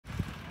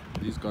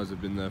These guys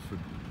have been there for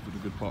the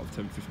good part of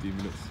 10-15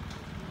 minutes.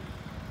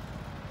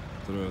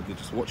 I don't know, they're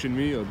just watching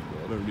me, or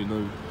I don't really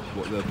know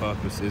what their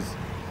purpose is.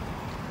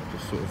 They're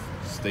just sort of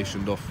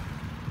stationed off.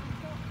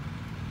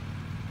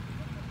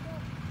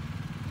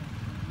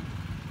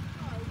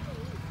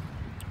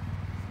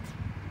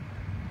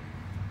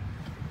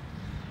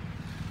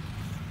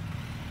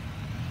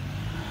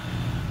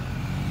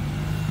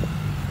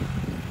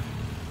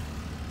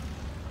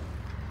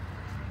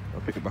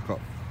 I'll pick it back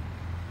up.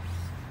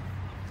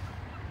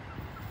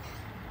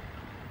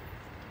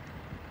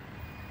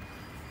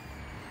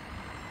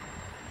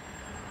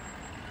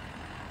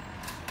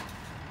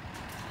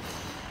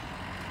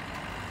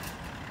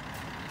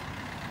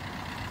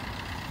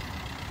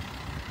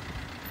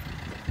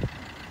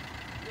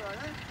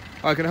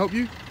 Hi, can I help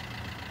you?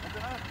 I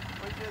don't know.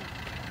 What are you doing?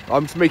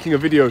 I'm just making a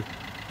video.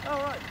 Oh,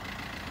 right.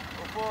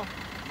 What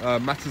for?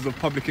 Matters of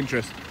public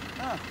interest.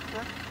 Ah,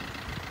 okay.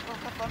 Well,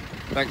 have fun.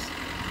 Thanks.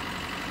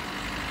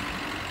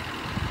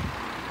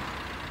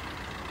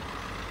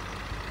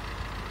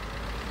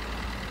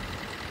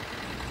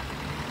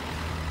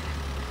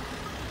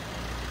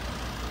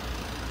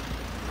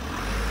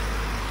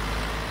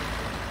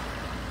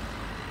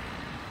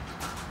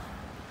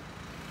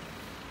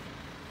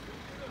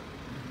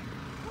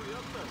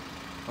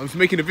 I'm just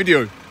making a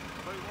video. About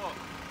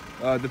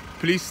what? The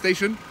police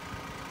station.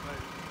 Right.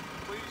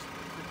 Please,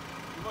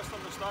 you must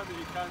understand that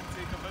you can't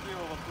take a video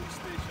of a police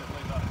station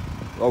like that.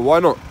 Oh, why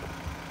not? It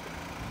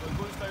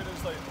goes down as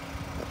like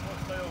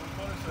hostile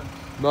reconnaissance.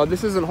 No,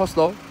 this isn't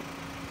hostile.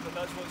 But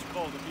that's what it's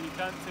called. I mean, you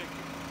can't take...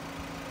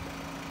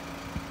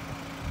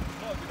 It's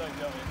not a good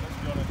idea, mate, let's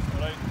be honest,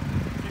 alright?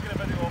 Taking a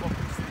video of a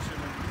police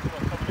station when people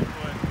are coming and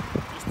going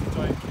just to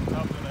try and keep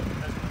tabs on it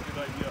isn't a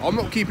good idea. I'm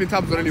not keeping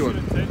tabs on anyone.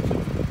 What's your intention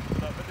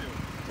for that video?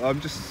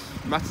 Just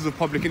matters of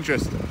public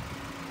interest. What's your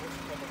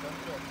public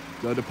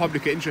interest? The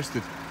public are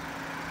interested.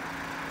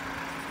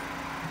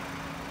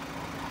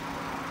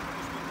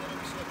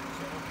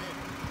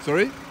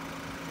 Sorry?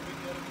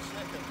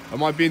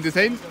 Am I being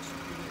detained?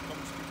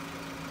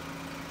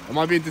 Am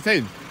I being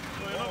detained?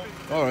 No, you're not being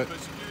detained, Alright. but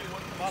security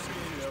wants to see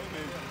you,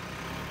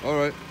 okay?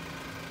 Alright.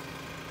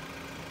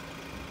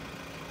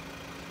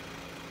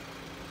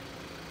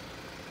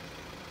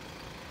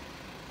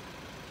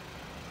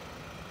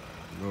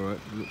 Alright,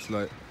 looks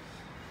like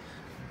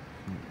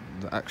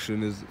the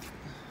action is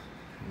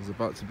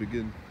about to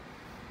begin.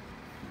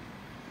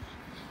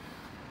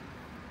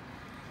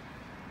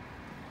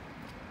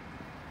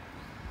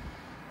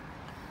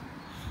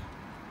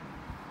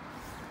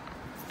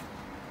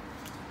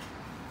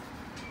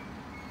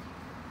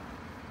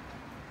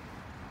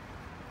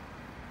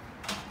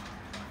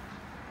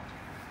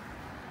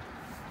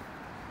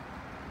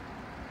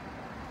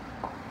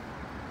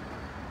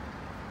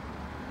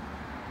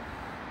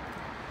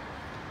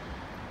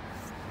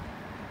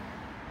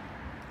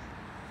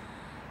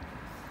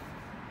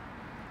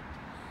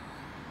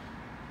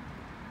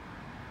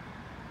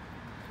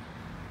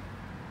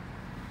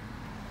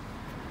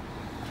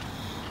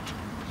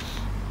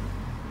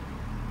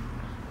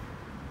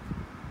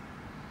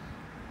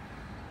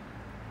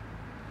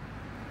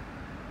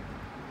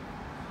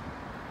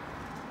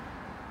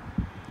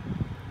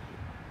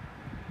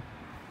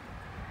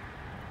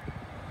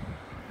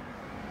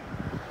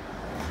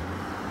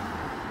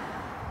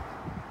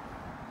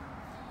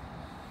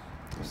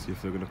 Let's see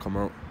if they're gonna come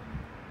out.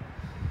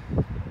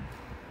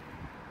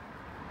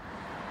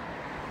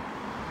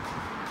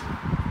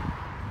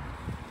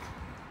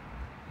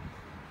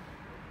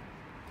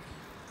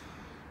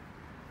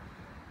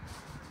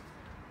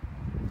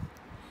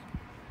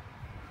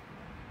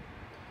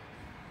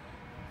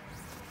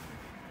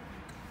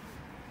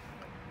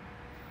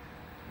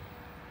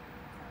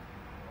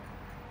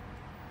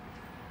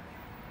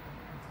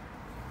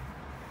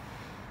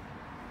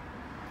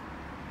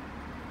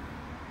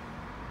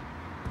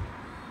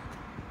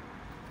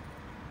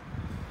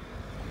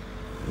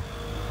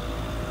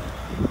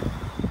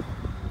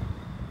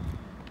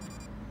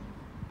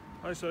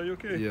 Hi sir, are you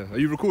okay? Yeah, are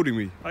you recording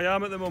me? I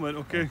am at the moment,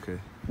 okay. Okay.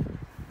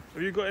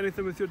 Have you got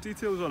anything with your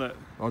details on it?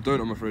 I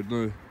don't, I'm afraid,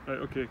 no. Right,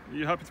 okay. Are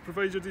you happy to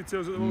provide your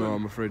details at the moment? No,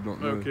 I'm afraid not,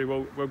 no. Right, okay,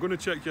 well, we're going to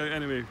check you out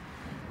anyway,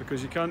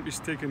 because you can't be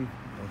taking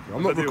Okay.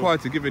 I'm not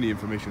required to give any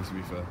information, to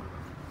be fair.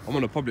 I'm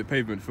on a public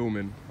pavement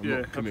filming. I'm yeah,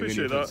 not I committing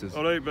appreciate any offences. that.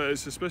 Alright, but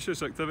it's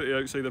suspicious activity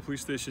outside the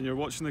police station. You're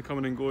watching the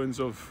coming and goings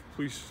of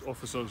police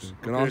officers.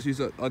 Can I ask you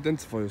to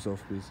identify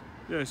yourself, please?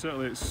 Yeah,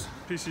 certainly. It's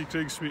PC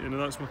Craig's meeting,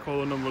 and that's my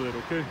caller number there,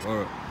 okay?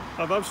 Alright.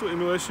 I've absolutely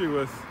no issue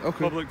with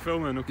public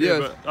filming, okay? Yeah.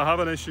 But I have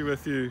an issue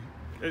with you.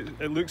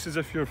 It looks as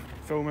if you're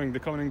filming the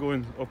coming and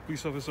going of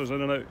police officers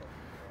in and out,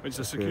 which is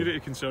a security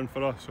concern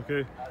for us,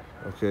 okay?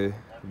 Okay,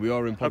 we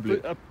are in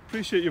public. I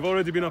appreciate you've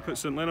already been up at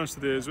St Leonard's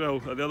today as well,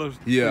 at the other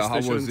Yeah, police I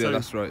station was, in yeah, town.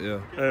 that's right,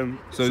 yeah.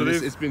 So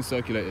it's been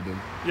circulated then?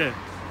 Yeah,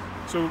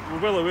 so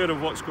we're well aware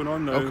of what's going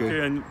on now, Okay.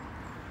 okay? And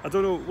I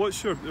don't know,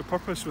 what's your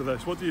purpose with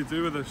this? What do you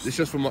do with this? It's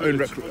just for my own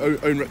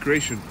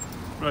recreation.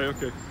 Right,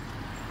 okay.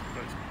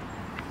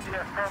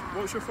 Right.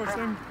 What's your first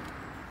name?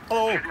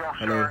 Hello.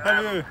 Hello.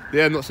 How are you?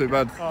 Yeah, not so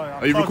bad. Oh, yeah,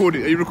 Are you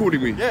recording? Are you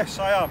recording me? Yes,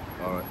 I am.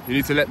 All right. You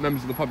need to let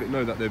members of the public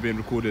know that they're being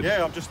recorded.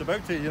 Yeah, I'm just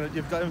about to.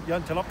 You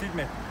interrupted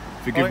me.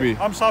 Forgive Right, me.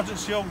 I'm Sergeant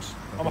Seals.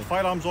 I'm a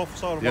firearms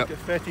officer. I Yep. work at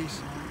Fettes.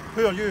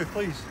 Who are you,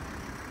 please?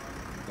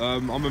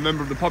 I'm a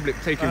member of the public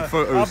taking I'll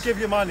photos. give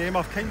you my name.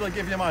 I've kindly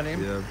give you my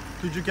name. Yeah.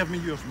 Could you give me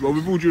yours, please? Well,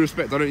 with all due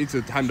respect, I don't need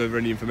to hand over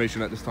any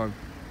information at this time.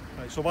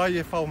 Right, so why are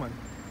you filming?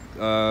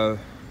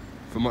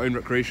 For my own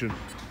recreation.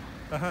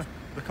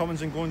 The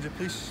comings and goings of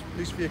police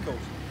vehicles.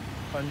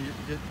 And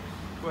you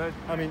Go ahead.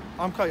 I mean,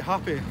 I'm quite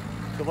happy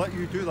to let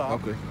you do that.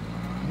 Okay.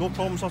 No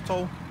problems at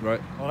all.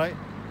 Right. All right.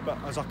 But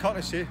as a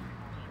courtesy,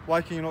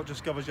 why can you not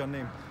just give us your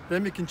name?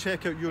 Then we can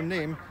check out your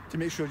name to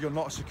make sure you're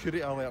not a security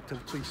alert to the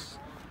police.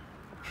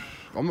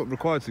 I'm not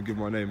required to give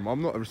my name.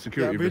 I'm not a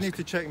security we risk. need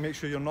to check and make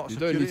sure you're not a You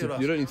don't security need to-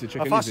 risk. you don't need to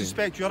check If I anything.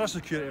 suspect you're a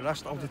security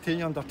risk, I'll detain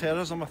you under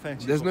terrorism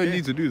offences. There's no okay?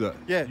 need to do that.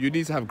 Yeah. You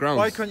need to have grounds.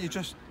 Why can't you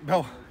just...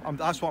 Well,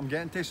 that's what I'm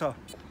getting to, sir.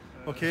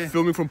 Okay?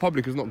 Filming from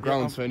public is not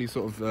grounds for any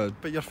sort of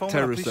But you're filming a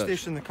terrorist police search.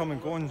 station, the come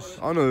and goings.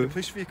 I know. The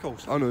police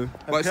vehicles. I know.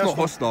 But it's not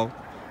personal- hostile.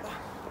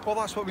 Well,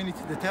 that's what we need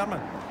to determine.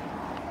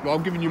 Well,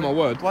 I'm giving you my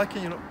word. Why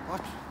can you not...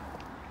 What?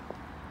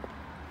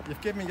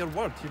 You've given me your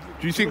word.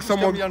 Do you think just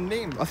someone... Give me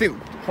your name. I think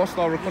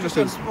hostile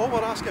reconnaissance... All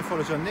we're asking for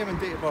is your name and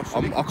date of birth. So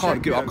we I can can't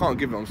check give. you I out. can't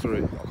give it. I'm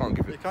sorry. I can't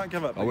give You it. can't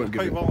give it. I won't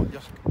give you're it. quite willing,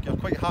 you're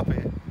quite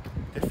happy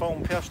to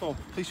film personal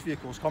police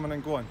vehicles coming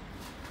and going.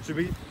 So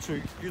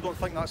you don't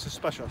think that's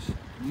suspicious?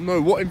 No.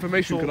 What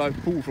information So- could I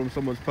pull from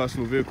someone's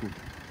personal vehicle?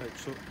 Right,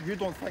 so you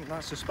don't think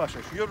that's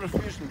suspicious? You're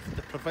refusing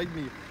to provide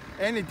me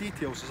any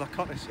details as a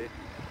courtesy.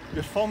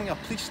 You're filming a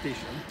police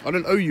station. I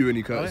don't owe you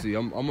any courtesy.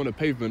 I'm on a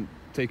pavement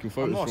taking I'm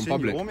photos not from saying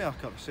public. you owe me a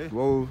courtesy.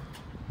 Well,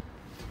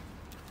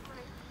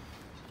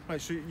 Right,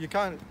 so you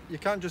can't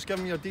just give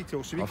me your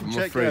details so we can I'm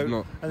check you afraid out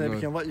not, and then we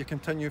no. can let you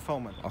continue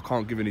filming. I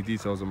can't give any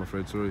details. I'm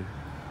afraid. Sorry.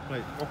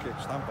 Right, okay,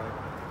 stand by.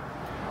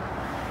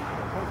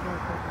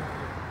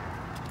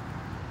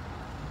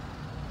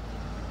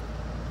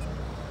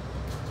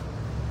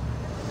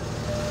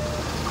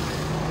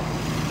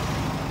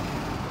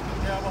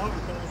 Yeah, we're having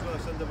problems with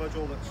this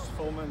individual that's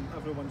filming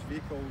everyone's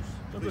vehicles.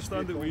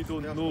 Understand that we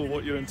don't know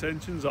what your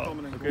intentions are.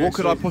 Okay, What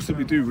could so- I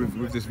possibly do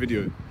with this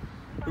video?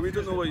 But we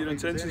don't know what your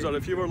intentions are.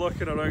 If you were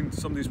looking around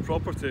somebody's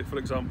property, for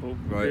example,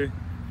 Right. okay,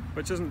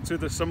 which isn't too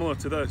dissimilar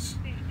to this,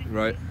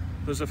 Right.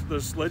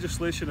 there's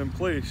legislation in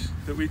place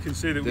that we can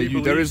say that we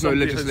believe There is no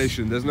somebody has-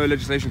 legislation. There's no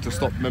legislation to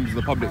stop members of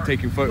the public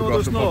taking No, photographs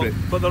there's in not. public.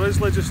 But there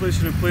is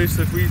legislation in place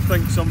that if we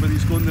think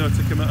somebody's going there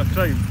to commit a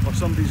crime or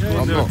somebody's going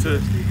I'm there not.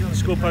 to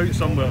scope out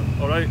somewhere,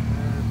 all right?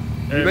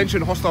 You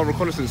mentioned hostile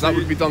reconnaissance. That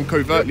would be done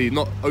covertly,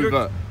 not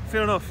overt.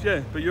 Fair enough,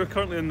 yeah. But you're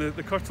currently in the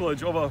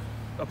curtilage of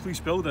a police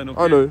building,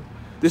 okay? I know.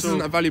 This So-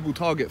 isn't a valuable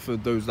target for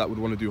those that would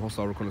want to do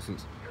hostile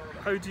reconnaissance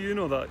How do you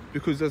know that?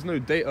 because there's no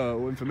data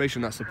or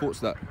information that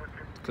supports that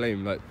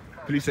claim. Like,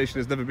 police station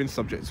has never been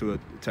subject to a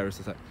terrorist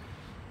attack,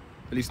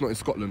 at least not in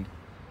Scotland.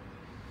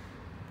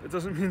 It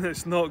doesn't mean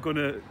it's not going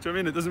to. Do you know what I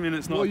mean? It doesn't mean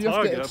it's not Well, a you have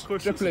target. to Of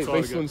course, it's a extrapolate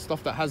target. based on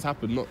stuff that has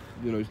happened, not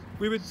stuff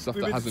we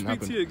that would hasn't speak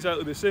happened. to you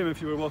exactly the same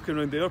if you were walking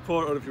around the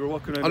airport or if you were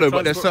walking around. I know, the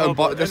but there's certain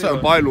transport hub or there's certain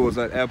anywhere. bylaws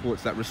at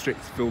airports that restrict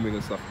filming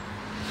and stuff.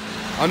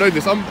 I know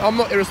this. I'm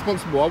not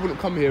irresponsible. I wouldn't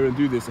come here and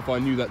do this if I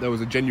knew that there was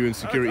a genuine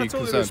security I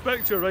totally concern.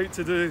 respect your right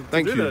to do.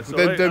 Thank to you. do this, But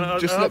then, alright? And I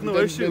just have no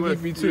issue leave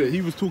with me to it.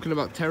 He was talking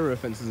about terror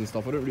offences and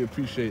stuff. I don't really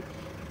appreciate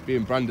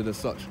being branded as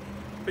such.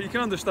 But you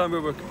can understand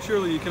where we're.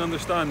 Surely you can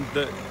understand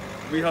that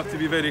we have to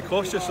be very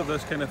cautious of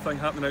this kind of thing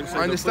happening outside.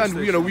 I understand. The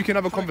police station. We can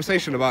have a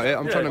conversation about it.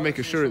 I'm Yeah. trying to make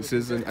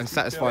assurances and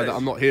satisfy that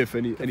I'm not here for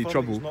any Confirm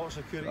trouble. he's not a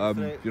security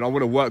threat. I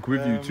want to work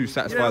with you to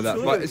satisfy Yeah, that. But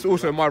absolutely. it's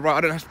also my right.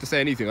 I don't have to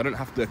say anything. I don't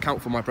have to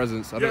account for my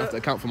presence. I don't Yeah. have to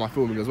account for my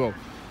filming as well.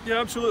 Yeah,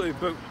 absolutely.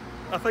 But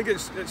I think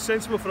it's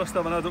sensible for us to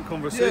have an adult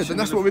conversation. Yeah, then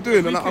that's and what if- we're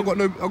doing, if we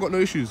and I've got no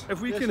issues. If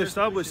we Yes, can yes,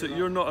 establish that appreciate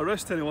you're not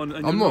arresting anyone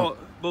and I'm you're not.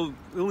 well,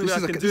 the only This way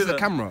is I a- can this do is a that.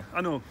 camera.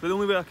 I know, but the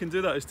only way I can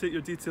do that is take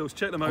your details,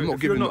 check them out. I'm not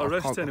If you're giving. not I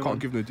arresting can't anyone,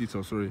 give no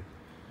details. Sorry.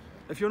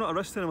 if you're not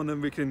arresting anyone, then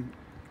we can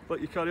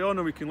let you carry on,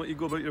 or we can let you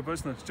go about your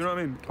business. Do you know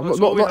what I mean? I'm That's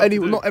all we have to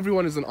do. not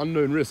everyone is an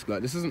unknown risk.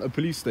 Like, this isn't a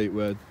police state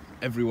where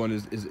everyone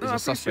is No, I a appreciate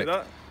suspect.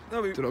 that.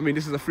 No, Do you know what I mean?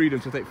 This is a freedom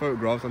to take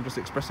photographs. I'm just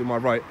expressing my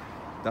right.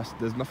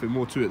 There's nothing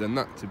more to it than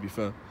that, to be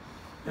fair.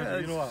 Yeah,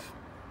 you know what?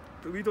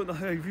 But we don't know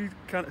how we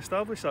can't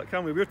establish that,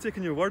 can we? We're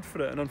taking your word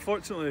for it, and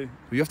unfortunately,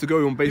 You have to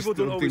go on based People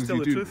don't on always things tell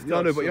you the do. truth to Yeah,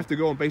 I know, us, but you so- have to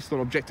go on based on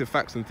objective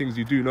facts and things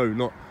you do know,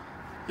 not.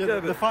 Yeah, Yeah,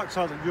 the but- facts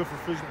are that you're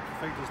refusing to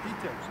provide us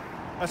details.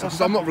 It's a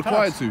Because I'm not simple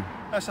required task. to.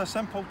 It's a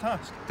simple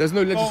task. There's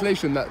no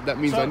legislation that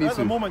means So I need at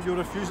the to. moment you're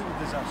refusing to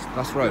desist.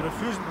 That's right. You're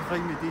refusing to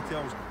provide me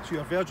details, so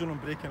you're verging on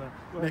committing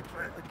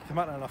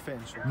an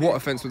offence. Okay? What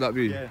offence would that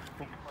be? Yeah.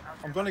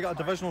 I'm going to get a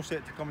divisional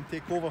set to come and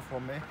take over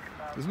from me.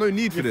 There's no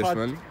need for You've this, had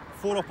man.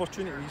 4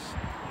 opportunities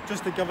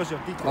just to give us your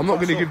details. I'm not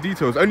going to give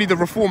details. Only the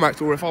Reform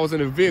Act, or if I was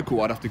in a vehicle,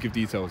 I'd have to give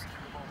details.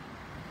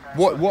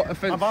 What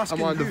offence I'm asking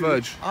am I on the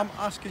verge? I'm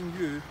asking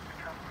you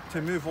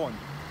to move on,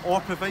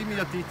 or provide me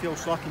your details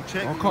so I can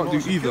check. I that can't you're not do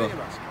a security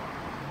either. risk.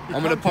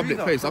 I'm in a public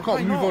place. I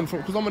can't move on from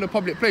because I'm in a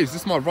public place.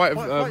 This is my right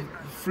of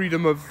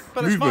freedom of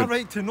But movement. it's my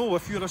right to know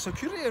if you're a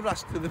security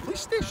risk to the police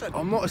station.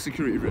 I'm not a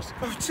security risk.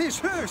 Oh, it says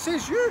who? It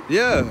says you.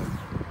 Yeah.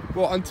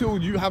 Well, until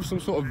you have some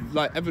sort of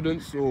like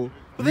evidence or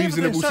But the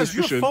reasonable evidence says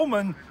suspicion. you're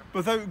filming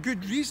without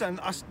good reason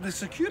as the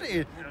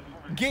security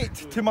gate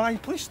to my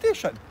police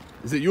station.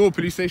 Is it your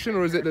police station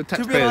or is it the To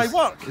taxpayers?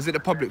 where I work. Is it the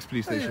public's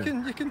police Well,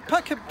 station? you can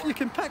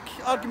pick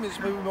arguments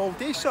with me all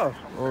day, sir.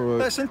 All right.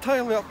 That's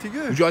entirely up to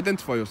you. Would you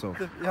identify yourself?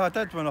 Yeah, I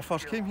did when I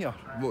first came here.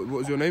 What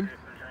was your name?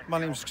 My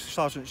name's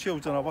Sergeant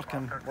Shields and I work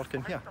in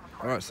here.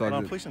 All right, And I'm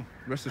Sergeant. policing.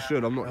 Rest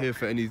assured, I'm not here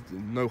for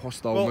no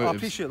hostile Well, I motives.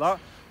 appreciate that,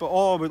 but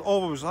all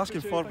I was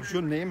asking for was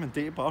your name and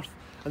date of birth,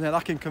 and then I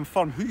can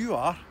confirm who you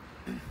are,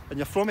 and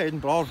you're from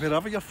Edinburgh or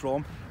wherever you're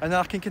from, and then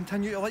I can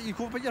continue to let you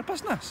go about your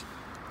business.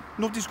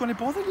 Nobody's going to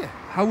bother you.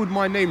 How would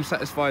my name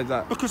satisfy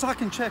that? Because I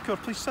can check our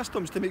police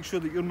systems to make sure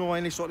that you're not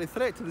any sort of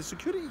threat to the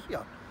security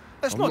here.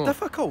 It's I'm not not.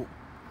 difficult.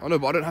 I know,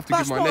 but I don't have to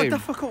That's give my not name. a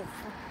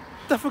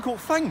difficult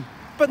thing.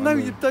 But now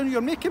know.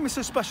 you're making me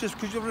suspicious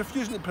because you're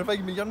refusing to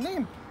provide me your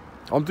name.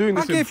 I'm doing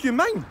I this in gave you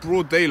mine.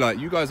 broad daylight.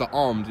 You guys are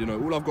armed, you know.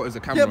 All I've got is a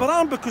camera. Yeah, but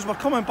I'm because we're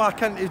coming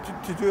back in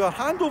to do our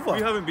handover.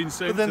 We haven't been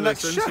sent the to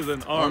next this shift.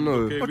 incident I armed. know.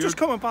 Okay, We're just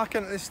coming back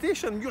into the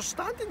station. You're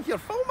standing here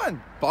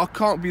filming. But I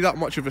can't be that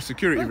much of a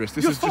security risk.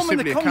 This You're is just filming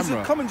simply the a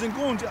camera. comings and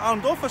goings of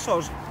armed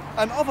officers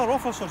and other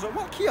officers that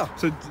work here.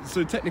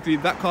 So technically,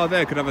 that car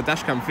there could have a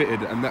dash cam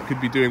fitted, and that could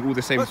be doing all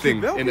the same That could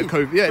thing well in a be. in But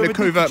a we need to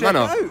covert check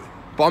manner. it out.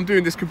 But I'm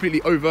doing this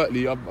completely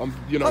overtly. I'm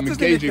That doesn't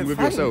engaging make it with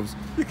fun. yourselves.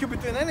 You could be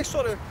doing any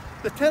sort of.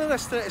 The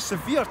terrorist threat is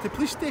severe to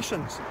police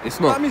stations. It's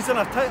not. That means in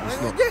a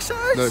yes, it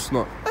is. No, it's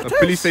not. It A is.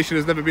 police station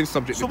has never been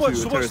subjected So to a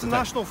what's terrorist the attack.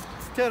 national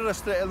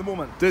terrorist threat at the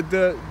moment?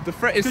 The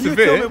threat is Can you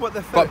severe, tell me what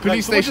the threat? but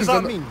police so what stations does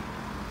are that not- mean?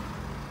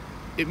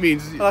 It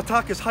means An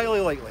attack is highly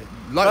likely.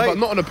 like, right? but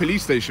not on a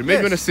police station.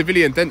 Maybe Yes. on a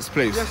civilian dense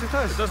place. Yes, it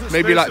is. Doesn't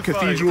Maybe like specify-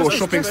 cathedral or doesn't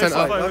shopping centre.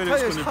 specify I'll when tell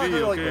you, it's it's going to highly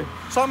be, likely. okay?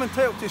 So I'm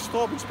entitled to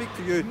stop and speak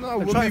to you No,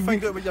 and well, try to we-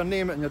 find out what your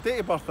name and your date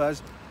of birth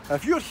is.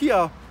 If you're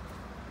here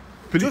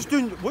just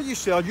doing what you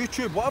say on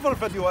YouTube, whatever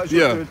video it is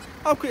you're Yeah. doing,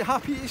 I'm quite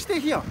happy to stay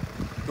here.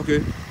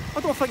 Okay. I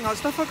don't think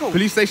that's difficult.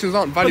 Police stations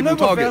aren't but valuable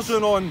now we're targets.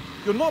 versing on,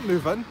 you're not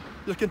moving,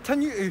 you're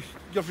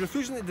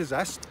refusing to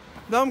desist.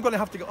 Now I'm going to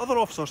have to get other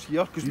officers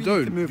here because we You need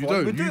don't. to move You on.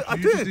 don't. We do. You I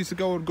you do. just need to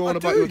go on I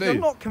about do. your day.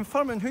 You're not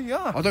confirming who you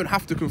are. I don't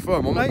have to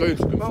confirm. I'm Right? not going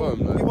to Well, confirm.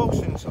 you like. will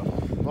soon, sir.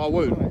 I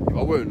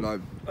won't.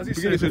 Like, As he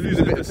beginning said, to you're lose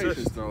a bit of losing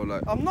patience now.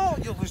 Like, I'm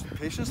not. You're losing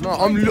patience. no, trying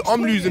to I'm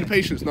explain losing it.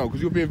 patience now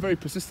because you're being very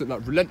persistent,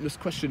 like relentless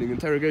questioning,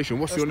 interrogation.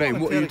 What's It's your not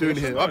name? What are you doing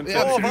here? interrogation.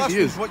 It All I've asked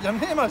absolutely is is. what your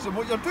name is and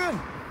what you're doing.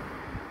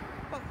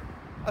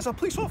 As a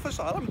police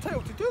officer, I'm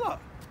entitled to do that.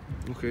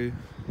 Okay.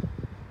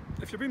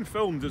 If you're being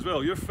filmed as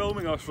well, you're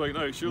filming us right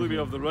now. Surely we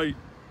have the right.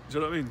 Do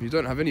you know what I mean? You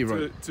don't have any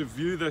right. To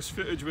view this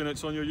footage when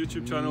it's on your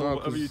YouTube channel, No,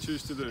 whatever you 'cause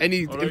choose to do.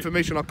 Any all right?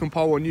 information I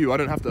compile on you, I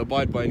don't have to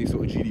abide by any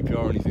sort of GDPR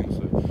or anything.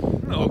 So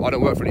No. I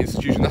don't work for an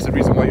institution. That's the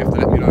reason why you have to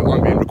let me know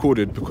I'm being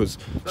recorded. Because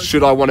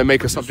should I want to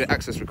make a subject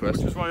access request,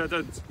 Which is why I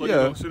did. Let you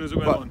know as soon as it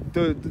went but on.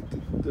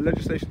 the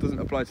legislation doesn't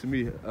apply to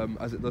me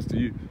as it does to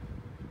you.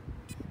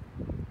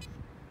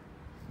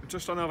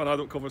 Just trying to have an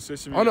adult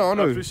conversation. I know. I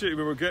appreciate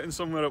we were getting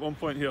somewhere at one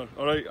point here.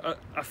 All right.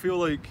 I feel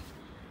like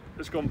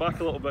it's gone back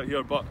a little bit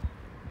here, but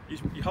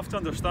you have to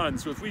understand.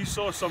 So if we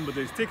saw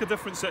somebody, take a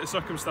different set of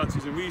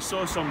circumstances, and we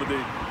saw somebody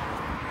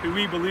who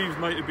we believe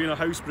might have been a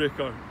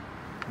housebreaker,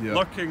 Yeah.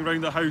 lurking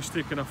around the house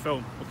taking a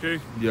film, okay?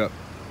 Yeah.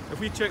 If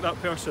we check that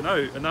person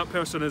out and that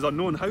person is a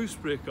known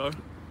housebreaker,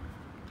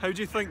 how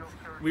do you think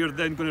we are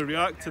then going to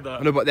react to that?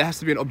 I know, but there has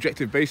to be an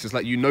objective basis.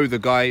 Like, you know the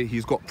guy,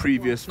 he's got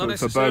previous Not for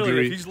necessarily.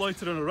 burglary. If he's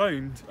loitering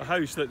around a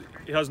house that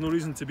he has no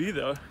reason to be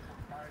there.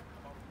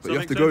 But you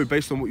have to go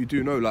based on what you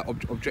do know, like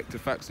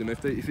objective facts. And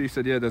if you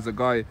said, yeah, there's a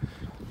guy,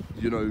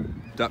 you know,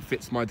 that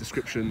fits my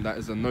description, that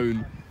is a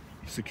known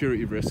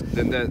security risk,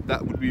 then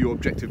that would be your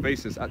objective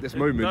basis. At this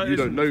moment, you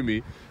don't know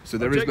me, so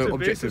there is no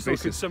objective It could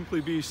basis.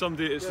 simply be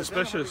somebody that's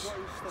suspicious.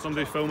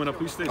 Somebody filming a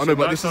police station. I know,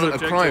 but That's this our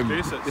isn't a objective crime.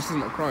 basis. This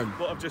isn't a crime.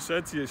 What I've just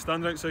said to you,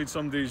 standing outside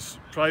somebody's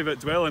private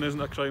dwelling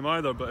isn't a crime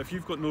either, but if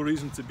you've got no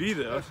reason to be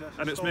there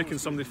and it's making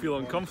somebody feel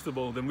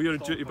uncomfortable, then we are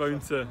duty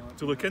bound to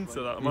look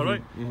into that, am I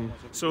right?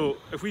 So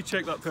if we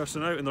check that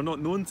person out and they're not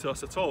known to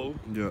us at all,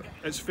 Yeah.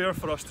 it's fair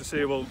for us to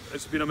say, well,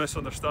 it's been a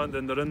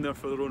misunderstanding, they're in there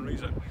for their own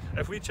reason.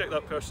 If we check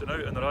that person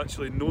out and they're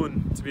actually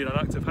known to be an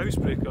active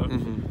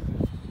housebreaker,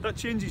 that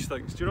changes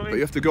things, do you know what I But mean?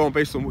 you have to go on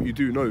based on what you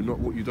do know, not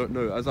what you don't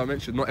know. As I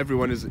mentioned, not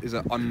everyone is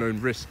an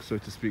unknown risk, so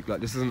to speak.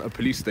 Like, this isn't a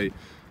police state.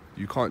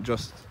 You can't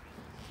just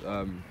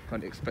kind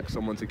of expect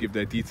someone to give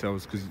their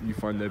details because you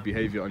find their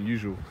behaviour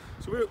unusual.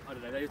 So where, I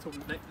don't know, they're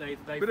talking,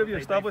 where have you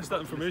established that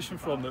information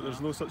from, that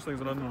there's no such thing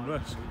as an unknown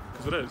risk?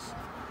 Because there is.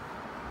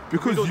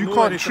 Because don't you know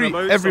can't anything treat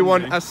about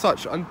everyone somebody. as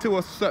such until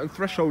a certain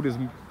threshold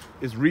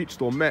is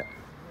reached or met.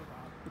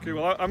 Okay,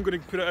 well, I'm going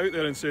to put it out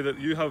there and say that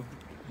you have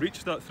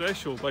reached that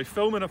threshold by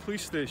filming a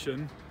police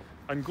station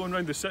and going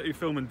around the city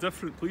filming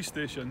different police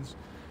stations,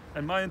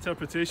 and my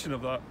interpretation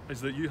of that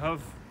is that you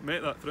have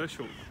met that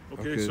threshold.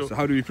 Okay, Okay, so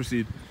how do we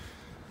proceed?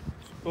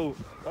 Well,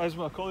 as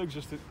my colleagues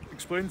just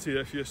explained to you,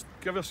 if you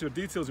give us your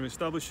details and we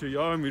establish who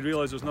you are and we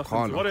realise there's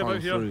nothing to worry about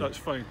here, sorry. that's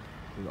fine.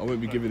 I won't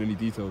be giving any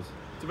details.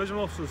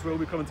 Divisional officers will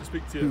be coming to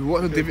speak to you.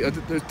 What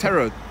there's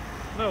terror?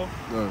 No.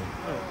 No.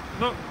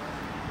 No.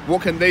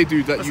 What can they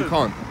do that Listen, you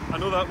can't? I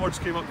know that words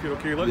came up here,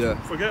 okay?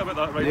 Let's forget about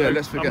that right now. Yeah,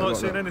 let's forget I'm not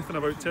about saying that. anything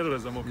about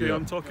terrorism, okay? Yeah.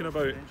 I'm talking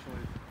about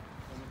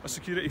a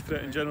security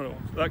threat in general.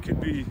 That could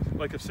be,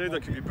 like I've said,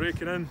 that could be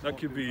breaking in, that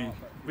could be...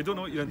 We don't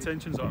know what your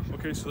intentions are,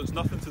 okay? So it's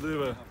nothing to do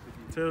with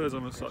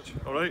terrorism as such,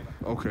 alright?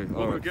 Okay,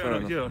 What we're getting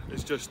at here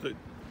is just that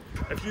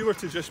if you were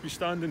to just be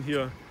standing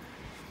here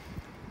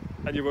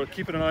and you were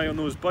keeping an eye on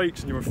those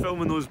bikes and you were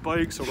filming those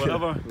bikes or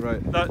whatever,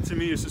 right. that to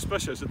me is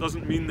suspicious. It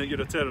doesn't mean that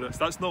you're a terrorist.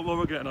 That's not what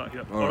we're getting at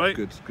here, alright?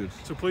 Good.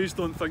 So please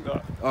don't think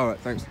that. Alright,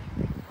 thanks.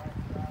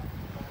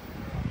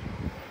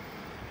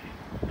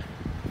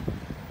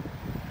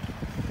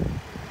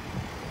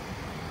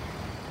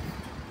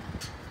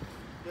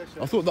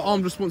 I thought the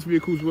armed response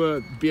vehicles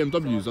were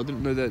BMWs. I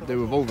didn't know that they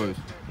were Volvos.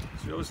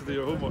 So you obviously do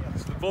your homework.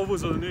 So the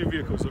Volvos are the new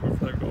vehicles that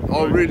we've now got.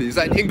 Oh, right? really? Is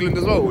that in England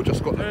as well, or just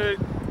Scotland?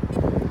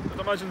 I'd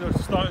imagine they're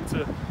starting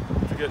to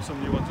get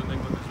some new ones in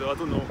England as well. I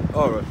don't know.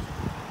 Oh, right.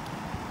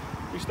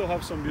 We still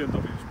have some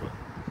BMWs,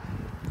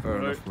 but Fair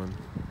enough, man.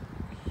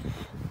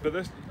 But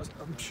this,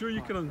 I'm sure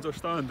you can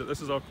understand that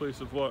this is our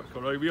place of work,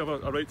 all right? We have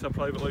a right to a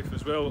private life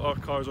as well. Our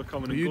cars are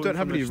coming and You going don't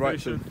have from any this right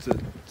station.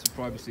 to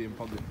privacy in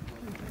public.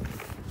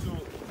 So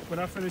when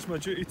I finish my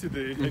duty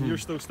today and you're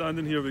still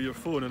standing here with your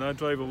phone and I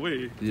drive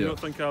away, do you not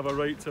think I have a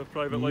right to a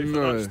private life at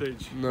that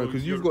stage? No,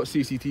 because you've got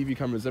CCTV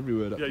cameras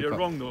everywhere. Yeah, you're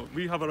wrong though.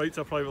 We have a right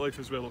to a private life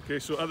as well, okay?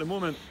 So at the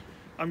moment,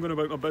 I'm going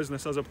about my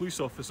business as a police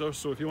officer,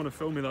 so if you want to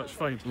film me, that's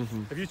fine.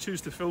 If you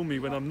choose to film me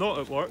when I'm not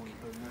at work,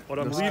 or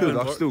I'm leaving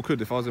work... I still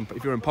could. If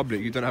you're in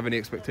public, you don't have any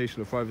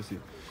expectation of privacy.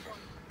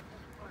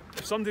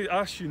 If somebody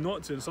asks you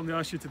not to and somebody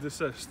asks you to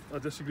desist, I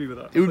disagree with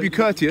that. It would be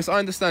courteous. I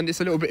understand it's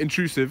a little bit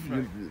intrusive.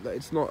 Right.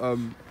 It's not...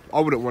 I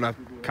wouldn't want a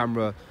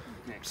camera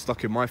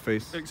stuck in my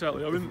face.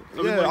 Exactly. I wouldn't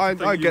Yeah, like to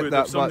think I you get would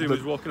that, if somebody but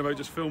was walking about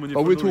just filming you.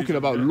 But for we're no talking reason,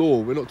 about yeah. law.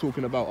 We're not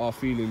talking about our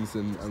feelings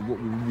and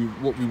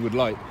what we would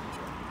like.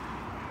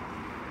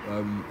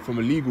 From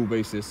a legal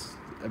basis,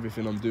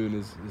 everything I'm doing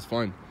is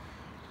fine.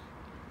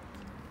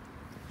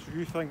 So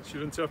you think It's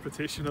your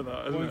interpretation of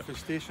that, isn't going it? from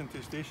station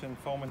to station,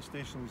 filming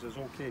stations is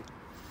okay?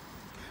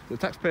 The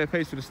taxpayer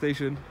pays for the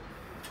station.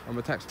 I'm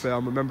a taxpayer.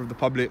 I'm a member of the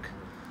public.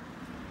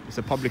 It's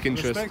a public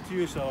interest. Respect to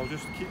you, sir. I'll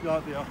just keep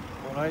that there,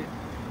 all right?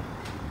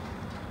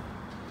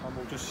 And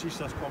we'll just cease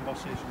this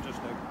conversation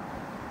just now.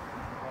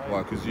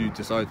 Why? Because you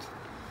decide.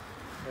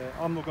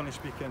 I'm not going to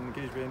speak and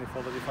engage with any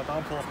further. You've had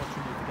ample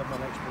opportunity to give me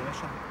an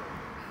explanation.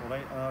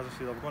 Alright, and as I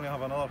said, I'm going to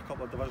have another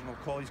couple of divisional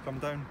colleagues come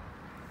down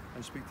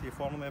and speak to you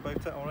formally about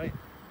it, alright?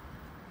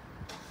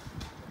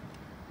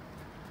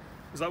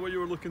 Is that what you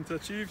were looking to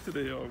achieve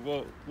today, or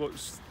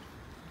what's...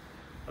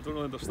 I don't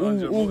really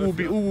understand your All motive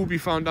here. will be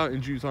found out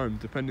in due time,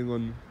 depending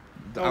on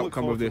the I'll look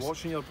outcome forward of this. to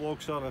watching your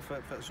blog, sir, if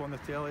it's on the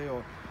telly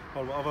or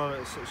whatever.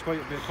 It's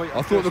quite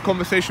I thought the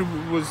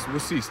conversation was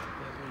ceased.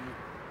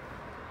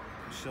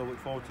 Still look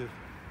forward to.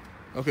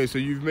 Okay, so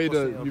you've made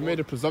Posting a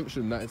a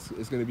presumption that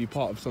it's going to be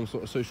part of some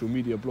sort of social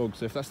media blog.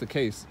 So if that's the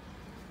case,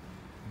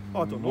 I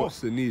don't know. what's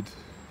the need?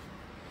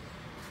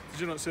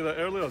 Did you not say that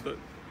earlier, that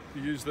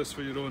you use this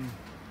for your own...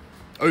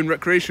 Own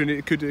recreation,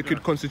 it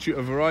could constitute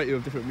a variety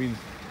of different means.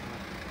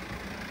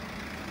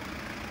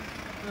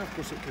 Yeah, of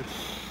course it could.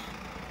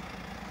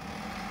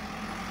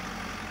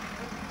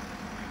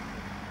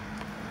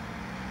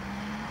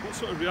 What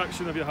sort of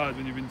reaction have you had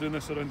when you've been doing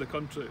this around the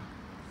country?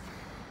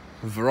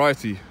 A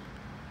variety.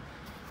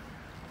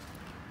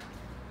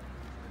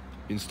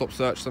 In stop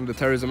search under the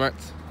Terrorism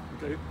Act.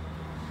 Okay.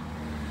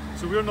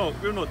 So we're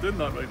not doing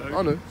that right now.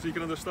 I know. So you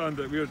can understand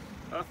that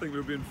I think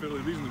we're being fairly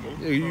reasonable.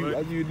 Yeah,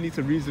 alright? you'd need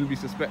to reasonably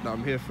suspect that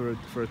I'm here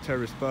for a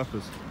terrorist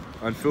purpose,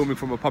 and filming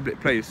from a public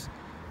place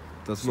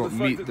does not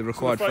meet the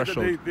required so the fact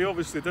threshold. that they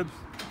obviously did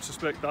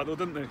suspect that though,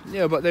 didn't they?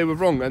 Yeah, but they were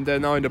wrong, and they're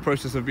now in the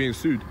process of being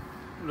sued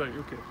Right,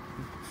 okay.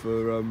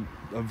 for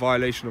a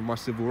violation of my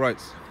civil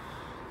rights.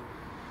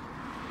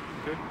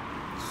 Okay.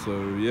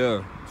 So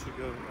yeah.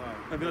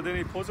 Have you had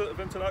any positive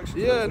interactions?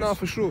 Yeah, with no, this?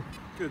 for sure.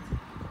 Good.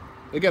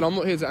 Again, I'm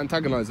not here to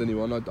antagonise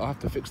anyone. I have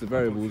to fix the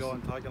variables. Feel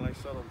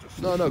antagonised, sir. I'm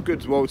just... No,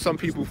 good. Well, some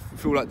people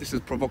feel like this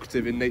is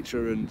provocative in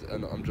nature, and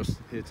I'm just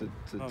here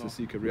to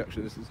seek a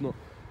reaction. This is not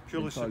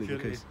Purely entirely the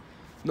security. case.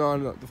 No,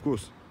 of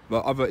course.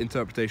 But other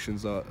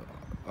interpretations are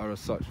as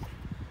such.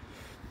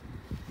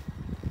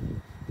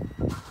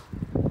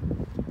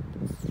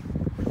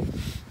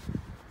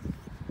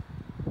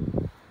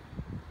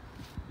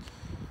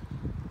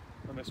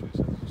 I missed what you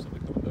said. There's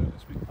something coming down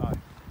this week. Aye.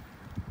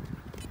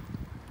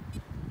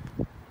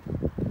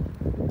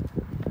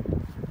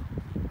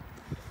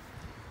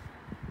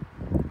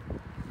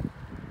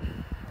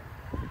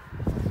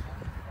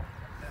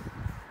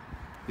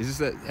 Is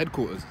this at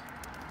headquarters?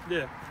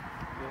 Yeah.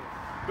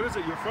 Where is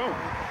it you're from?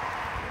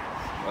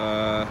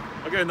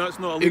 Again, that's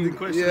not a leading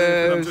question.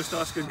 yeah, I'm just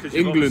asking because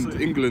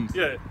England.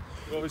 Yeah.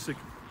 Obviously,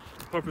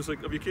 purposely.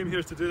 Have you came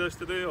here to do this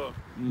today, or?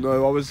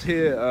 No, I was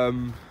here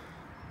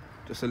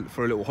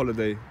for a little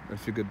holiday and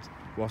figured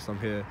whilst I'm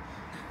here,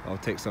 I'll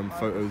take some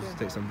photos,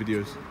 take some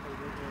videos.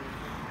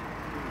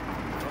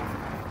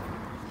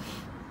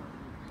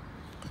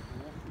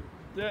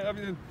 Yeah, I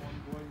mean,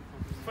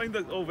 I find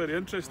it all very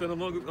interesting. I'm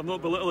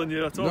not belittling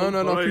you at all. No,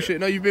 I right? appreciate it.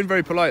 No, you've been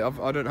very polite.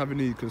 I don't have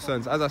any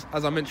concerns. As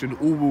I mentioned,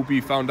 all will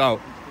be found out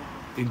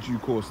in due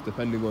course,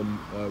 depending on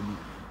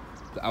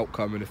the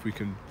outcome and if we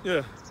can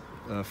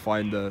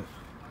find a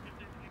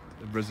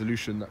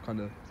resolution that kind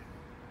of.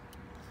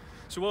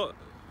 So what?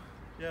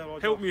 Yeah,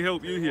 Roger. Help me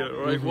help you here,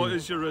 all right? What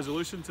is your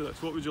resolution to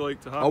this? What would you like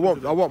to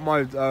happen? I want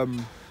my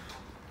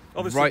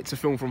Obviously- right to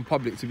film from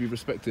public to be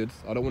respected.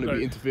 I don't want to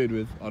be interfered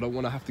with. I don't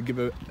want to have to give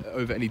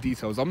over any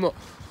details. I'm not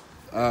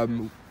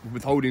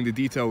withholding the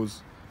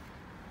details,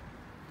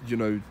 you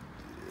know,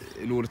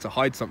 in order to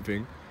hide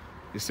something.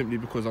 It's simply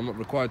because I'm not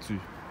required to.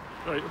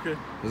 Right, okay.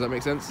 Does that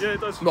make sense? Yeah,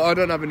 it does. No, I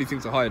don't have anything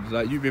to hide.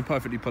 Like, you've been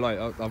perfectly polite.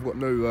 I've got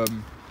no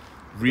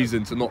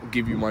reason to not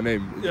give you my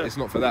name. Yeah. It's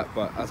not for that.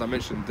 But as I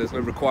mentioned, there's no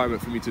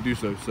requirement for me to do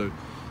so. So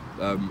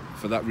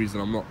for that reason,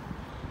 I'm not.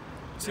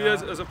 See,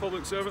 as a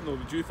public servant though,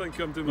 do you think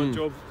I'm doing my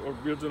job, or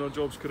we're doing our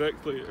jobs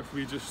correctly if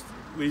we just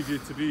leave you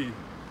to be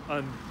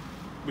and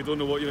we don't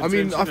know what your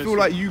intention is? I feel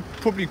like you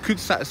probably could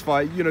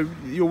satisfy, you know,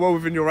 you're well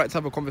within your right to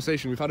have a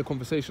conversation. We've had a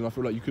conversation. I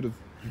feel like you could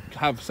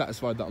have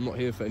satisfied that I'm not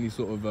here for any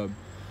sort of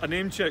a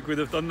name check would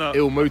have done that.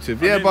 ill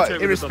motive. A Yeah, name but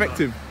check would have done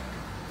irrespective.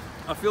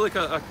 I feel like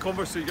a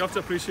conversation, you have to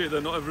appreciate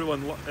that not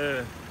everyone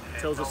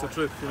tells us the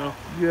truth, you know?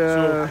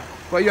 Yeah,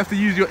 but you have to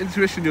use your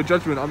intuition, your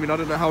judgment. I mean, I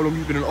don't know how long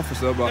you've been an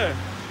officer, but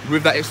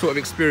with that sort of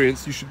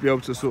experience, you should be able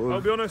to sort of...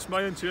 I'll be honest,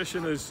 my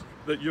intuition is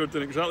that you're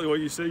doing exactly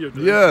what you say you're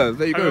doing. Yeah,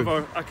 there you go.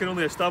 However, I can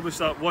only establish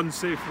that one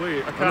safe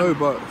way. I know,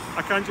 but...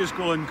 I can't just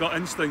go on gut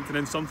instinct and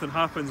then something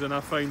happens and I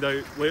find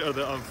out later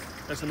that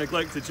it's a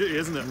neglected duty,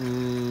 isn't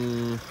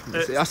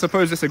it? I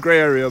suppose it's a grey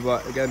area,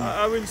 but again...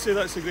 I wouldn't say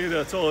that's a grey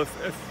area at all.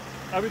 If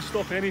I would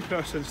stop any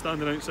person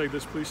standing outside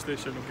this police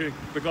station, okay,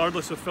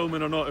 regardless of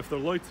filming or not, if they're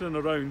loitering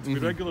around. We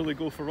regularly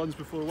go for runs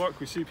before work,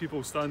 we see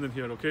people standing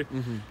here, okay?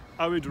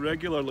 I would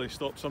regularly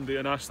stop somebody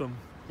and ask them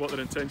what their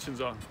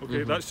intentions are,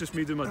 okay? That's just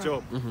me doing my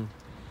job.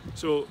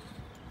 So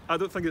I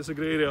don't think it's a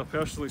grey area,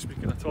 personally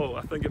speaking, at all.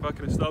 I think if I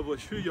can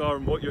establish who you are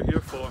and what you're here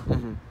for,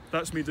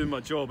 that's me doing my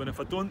job. And if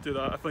I don't do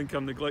that, I think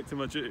I'm neglecting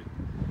my duty.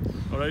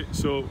 All right,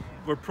 so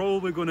we're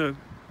probably going to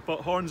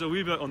butt horns a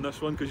wee bit on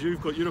this one because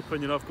you've got your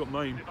opinion, I've got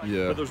mine.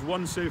 Yeah. But there's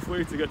one safe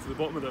way to get to the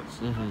bottom of this.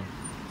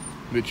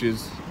 Which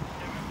is...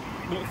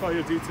 Notify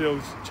your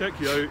details, check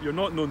you out, you're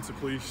not known to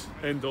police,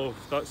 end of,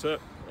 that's it.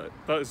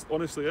 That is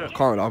honestly it.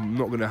 I'm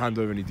not going to hand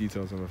over any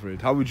details, I'm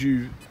afraid. How would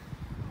you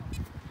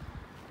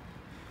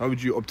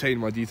obtain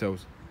my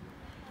details?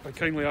 By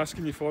kindly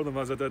asking you for them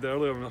as I did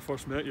earlier when I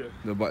first met you.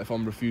 No, but if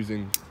I'm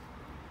refusing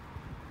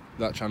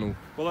that channel...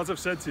 Well, as I've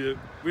said to you,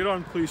 we're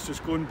armed police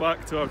just going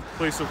back to our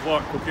place of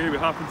work, okay? We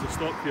happen to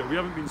stop here. We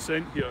haven't been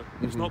sent here.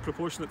 It's not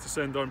proportionate to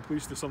send armed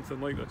police to something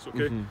like this,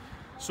 okay?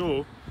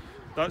 So,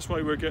 that's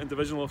why we're getting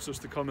divisional officers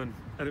to come in.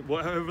 And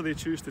however they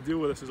choose to deal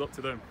with this is up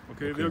to them,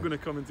 okay? They're going to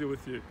come and deal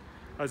with you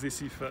as they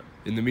see fit.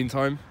 In the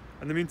meantime,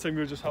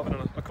 we're just having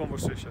a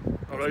conversation,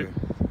 all right?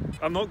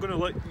 I'm not going to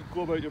let you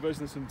go about your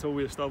business until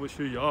we establish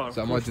who you are.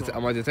 So am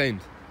I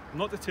detained? I'm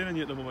not detaining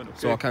you at the moment, okay?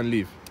 So I can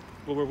leave?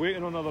 Well, we're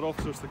waiting on other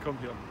officers to come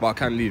here. But I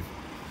can leave?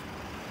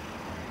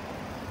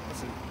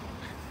 Listen,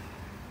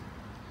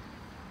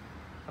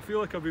 I feel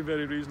like I've been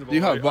very reasonable.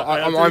 You have, right?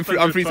 but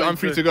I'm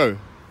free to go.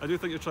 I do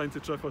think you're trying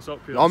to trip us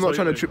up here. I'm not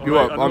trying to trip you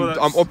up.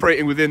 I'm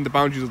operating within the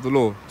boundaries of the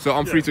law. So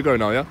I'm free to go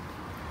now, yeah?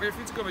 You're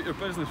free to go about your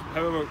business.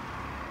 However,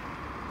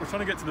 we're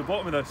trying to get to the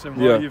bottom of this and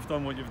why you've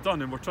done what you've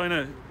done, and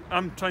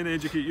I'm trying to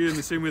educate you in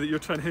the same way that you're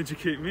trying to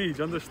educate me. Do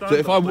you understand?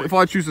 So if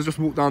I choose to just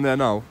walk down there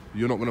now,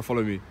 you're not going to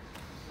follow me?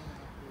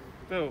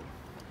 Bill,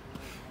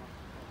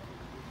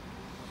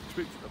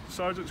 the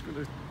sergeant's going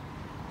to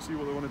see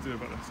what they want to do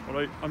about this,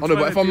 alright? Oh no,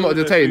 but if I'm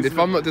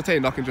not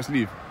detained, I can just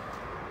leave.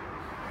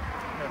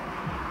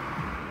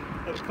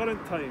 At the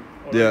current time,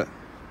 yeah,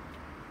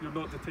 you're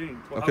not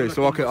detained. Okay,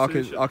 so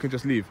I can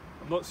just leave.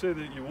 I'm not saying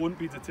that you won't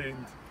be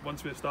detained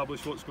once we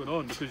establish what's going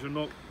on, because you're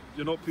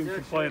not being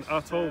compliant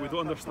at all. We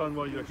don't understand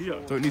why you're here.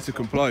 Don't need to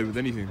comply with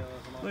anything.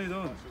 No, you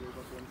don't.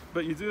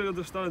 But you do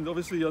understand,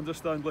 obviously you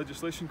understand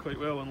legislation quite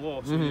well and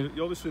law, so you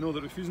obviously know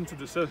that refusing to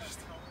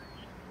desist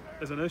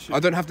is an issue. I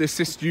don't have to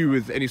assist you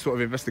with any sort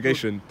of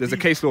investigation. There's a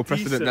case law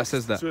precedent that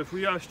says that. So if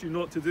we asked you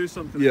not to do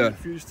something and you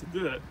refuse to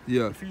do it,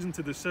 yeah, refusing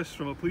to desist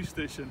from a police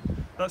station,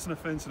 that's an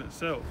offence in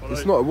itself. All right?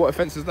 It's not. What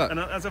offence is that? And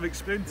as I've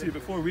explained to you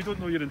before, we don't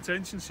know your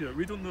intentions here.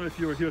 We don't know if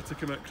you're here to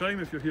commit crime,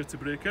 if you're here to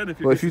break in.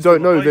 Well, if you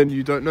don't know, then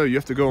you don't know. You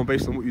have to go on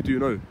based on what you do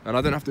know. And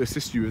I don't have to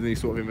assist you with any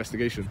sort of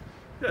investigation.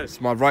 Yeah.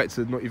 It's my right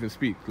to not even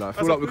speak. Like, I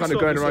feel like we're kind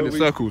of going around in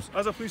circles.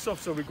 As a police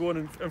officer, we go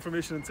on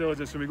information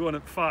intelligence and we go on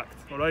fact,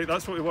 all right?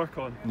 That's what we work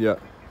on. Yeah.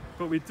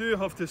 But we do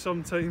have to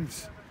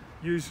sometimes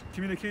use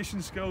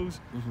communication skills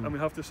and we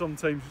have to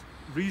sometimes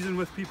reason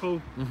with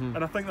people,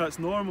 and I think that's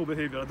normal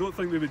behaviour. I don't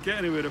think we would get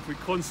anywhere if we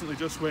constantly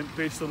just went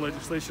based on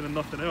legislation and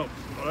nothing else,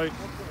 alright?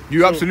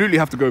 You absolutely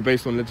have to go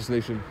based on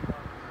legislation.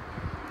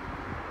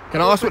 Can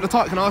I ask what the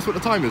time? Can I ask what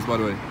the time is, by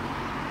the way?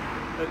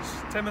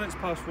 It's 10 minutes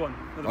past 1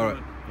 at the All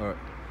moment. right. All right.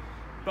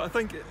 But I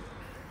think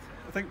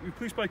we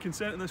police by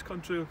consent in this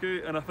country,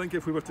 okay? And I think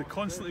if we were to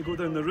constantly go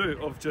down the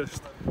route of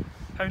just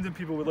hounding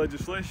people with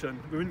legislation,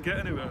 we wouldn't get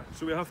anywhere.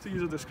 So we have to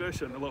use our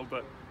discretion a little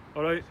bit,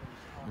 all right?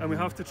 And we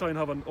have to try and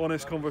have an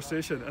honest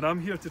conversation. And I'm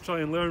here to try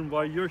and learn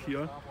why you're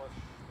here,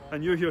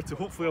 and you're here to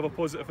hopefully have a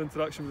positive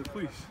interaction with the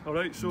police, all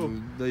right? So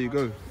There you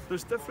go.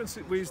 there's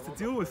different ways to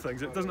deal with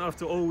things. It doesn't have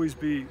to always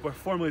be, we're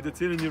formally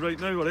detaining you right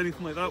now or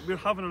anything like that. We're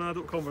having an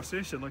adult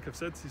conversation, like I've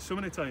said to you so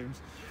many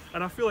times,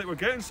 and I feel like we're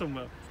getting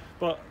somewhere.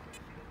 But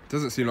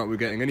Doesn't seem like we're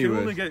getting you can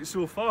anywhere. only get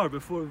so far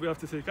before we have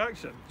to take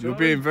action. Do you You're know what I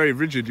being mean? very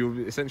rigid. You're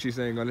essentially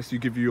saying, unless you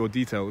give you your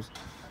details,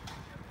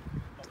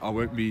 I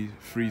won't be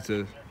free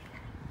to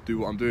do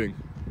what I'm doing.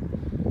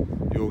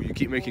 You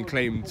keep making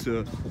claim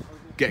to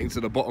getting to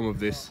the bottom of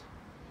this.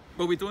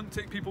 But we don't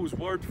take people's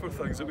word for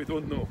things that we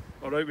don't know,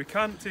 all right? We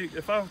can't take,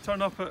 if I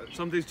turn up at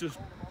somebody's just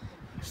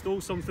stole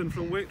something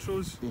from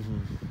Waitrose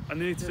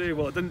and they say,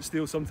 well, I didn't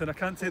steal something, I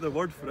can't take their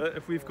word for it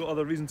if we've got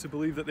other reason to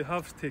believe that they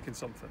have taken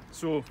something.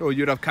 So, Oh,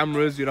 you'd have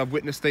cameras, you'd have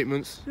witness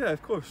statements. yeah,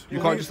 of course. You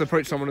can't just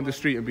approach someone on the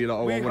street and be like,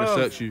 oh, I We want to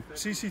have search you.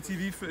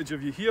 CCTV footage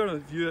of you here,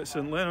 of you at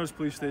St Leonard's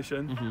police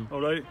station,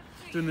 all right,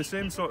 doing the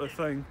same sort of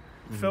thing,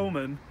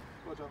 filming,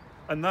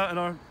 and that in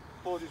our,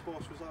 Apologies, boss,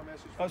 was that a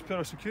message? as per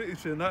our security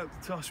training, that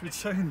to us would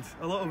sound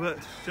a little bit,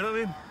 do you know what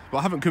I mean? But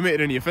I haven't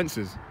committed any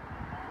offences.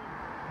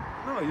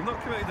 No, you've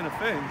not committed an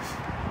offence,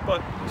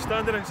 but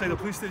standing outside a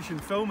police station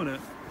filming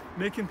it,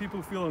 making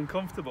people feel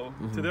uncomfortable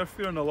to their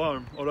fear and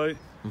alarm, all right?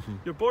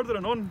 You're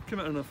bordering on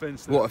committing an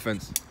offence there. What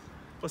offence?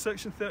 Well,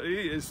 Section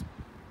 38 is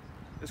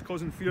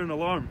causing fear and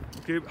alarm,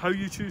 okay? How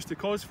you choose to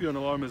cause fear and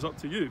alarm is up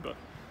to you, but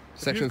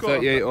Section you've got a-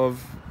 38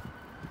 of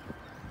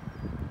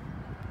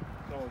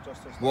No,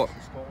 Justice What?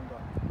 Scotland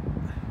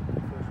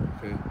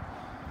Act. Okay.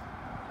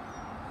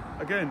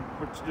 again,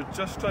 you're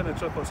just trying to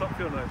trip us up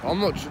here now, I'm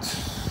not.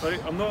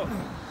 right?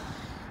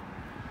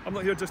 I'm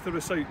not here just to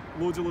recite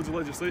loads of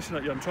legislation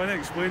at you. I'm trying to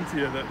explain to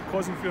you that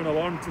causing fear and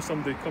alarm to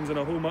somebody comes in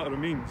a whole matter of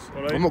means,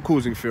 all right? I'm not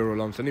causing fear or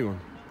alarm to anyone.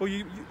 Well,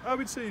 I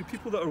would say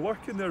people that are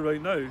working there right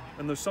now,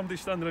 and there's somebody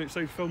standing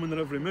outside filming their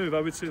every move,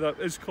 I would say that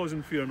is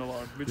causing fear and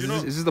alarm. Would you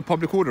not? Is this the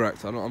Public Order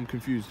Act? I'm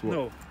confused. What,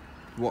 No,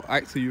 What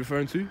act are you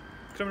referring to?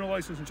 Criminal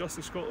Licence and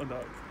Justice Scotland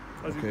Act,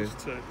 as Okay. you just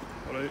said,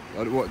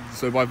 all right?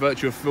 So by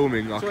virtue of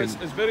filming, I So can. it's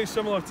very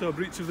similar to a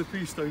breach of the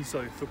peace down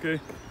south,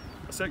 okay?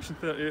 Section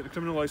 38, the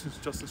Criminal Licence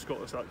and Justice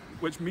Scotland Act,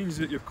 which means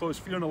that you've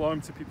caused fear and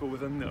alarm to people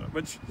within there.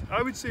 Which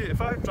I would say,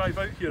 if I drive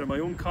out here in my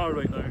own car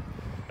right now,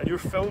 and you're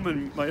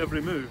filming my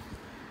every move,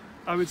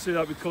 I would say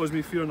that would cause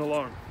me fear and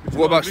alarm. Would you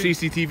What know about I mean?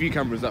 CCTV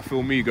cameras that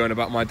film me going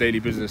about my daily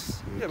business?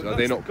 Yeah, but Are that's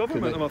they the not?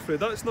 government, I'm afraid.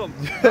 That's not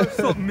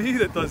me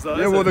that does that.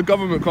 Yeah, is well, it? the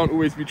government can't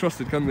always be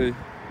trusted, can they?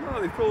 No,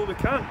 they probably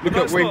can't. but Look at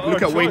that's Wayne. not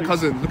Look our at Wayne choice.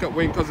 Cousins. Look at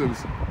Wayne Cousins.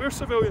 We're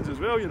civilians as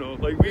well, you know.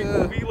 Like we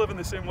live in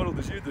the same world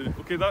as you do.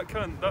 Okay,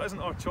 that isn't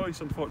our choice,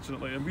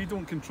 unfortunately, and we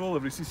don't control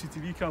every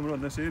CCTV camera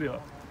in this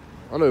area.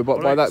 I know, but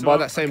by Alright, that so by I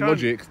that same can't-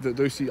 logic,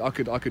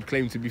 that I could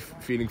claim to be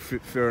feeling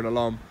fear and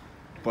alarm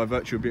by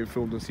virtue of being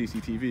filmed on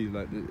CCTV.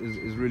 Like,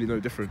 is really no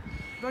different.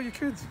 No, you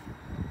could.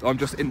 I'm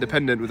just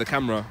independent with a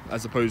camera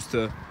as opposed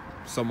to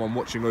someone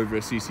watching over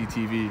a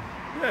CCTV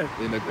Yeah.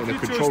 in If a you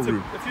control chose to-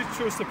 room. If you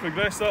chose to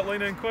progress that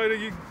line of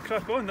inquiry, you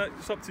crack on.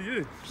 That's up to you.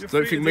 You're Don't free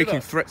to think do making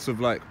that. threats of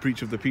like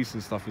breach of the peace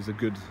and stuff is a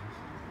good.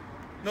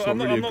 No, it's I'm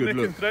not not, really I'm a not good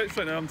making look. threats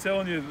right now. I'm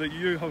telling you that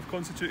you have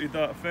constituted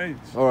that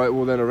offence. All right,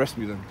 well then arrest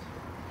me then.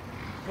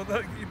 But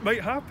that it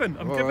might happen.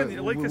 I'm All giving right,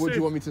 you, like I what do said,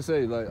 you want me to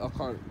say? Like I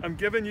can't. I'm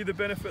giving you the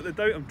benefit of the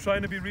doubt. I'm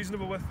trying to be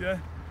reasonable with you.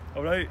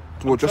 All right.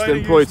 Well, I'm just trying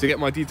employed use- to get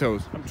my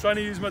details. I'm trying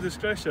to use my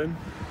discretion.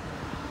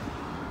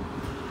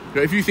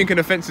 But if you think an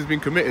offence has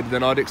been committed,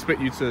 then I'd expect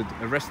you to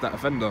arrest that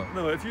offender.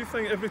 No, if you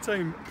think every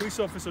time police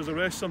officers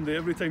arrest somebody,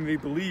 every time they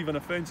believe an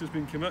offence has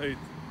been committed,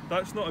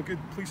 that's not a good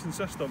policing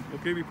system.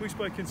 Okay, we police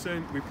by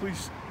consent. We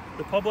police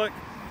the public.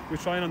 We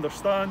try and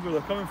understand where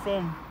they're coming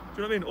from.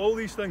 Do you know what I mean? All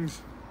these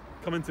things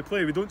come into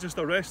play. We don't just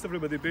arrest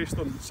everybody based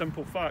on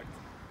simple fact.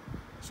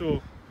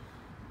 So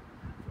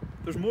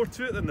there's more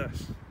to it than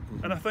this,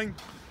 and I think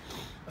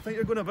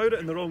you're going about it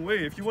in the wrong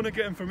way. If you want to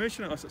get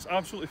information at us, it's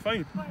absolutely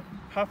fine.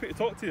 Happy to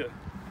talk to you.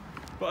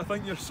 But I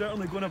think you're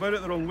certainly going about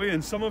it the wrong way,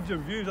 and some of your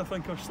views I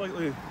think are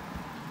slightly,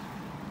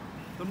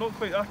 they're not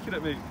quite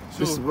accurate, mate.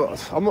 So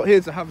I'm not here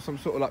to have some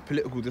sort of like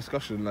political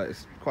discussion. Like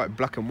it's quite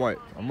black and white.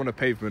 I'm on a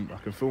pavement. I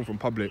can film from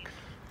public.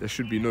 There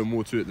should be no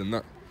more to it than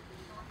that.